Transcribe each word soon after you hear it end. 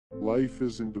Life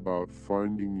isn't about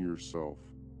finding yourself.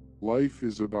 Life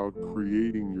is about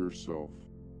creating yourself.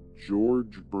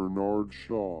 George Bernard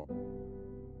Shaw.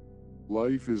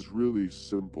 Life is really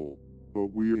simple,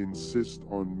 but we insist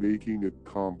on making it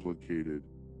complicated.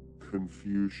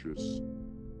 Confucius.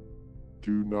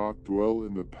 Do not dwell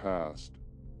in the past.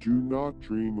 Do not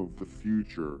dream of the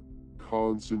future.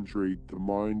 Concentrate the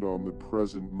mind on the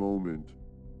present moment.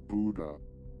 Buddha.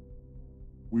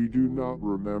 We do not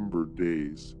remember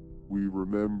days. We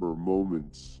remember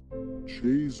moments.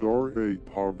 Cesare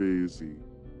Pavese.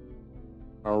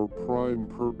 Our prime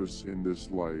purpose in this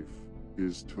life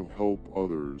is to help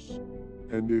others.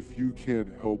 And if you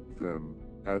can't help them,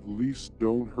 at least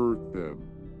don't hurt them.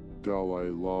 Dalai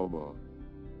Lama.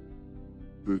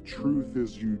 The truth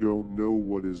is you don't know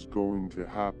what is going to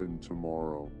happen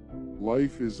tomorrow.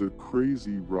 Life is a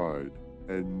crazy ride,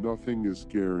 and nothing is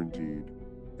guaranteed.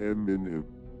 Eminem.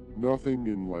 Nothing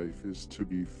in life is to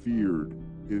be feared,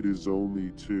 it is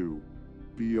only to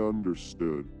be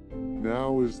understood.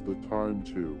 Now is the time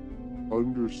to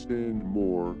understand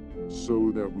more,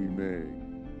 so that we may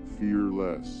fear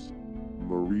less.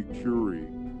 Marie Curie.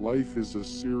 Life is a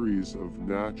series of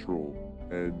natural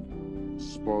and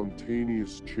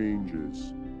spontaneous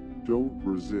changes. Don't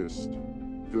resist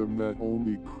them, that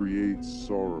only creates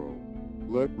sorrow.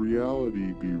 Let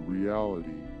reality be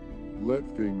reality. Let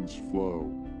things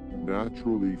flow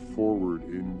naturally forward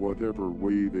in whatever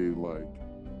way they like.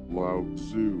 Lao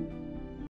Tzu.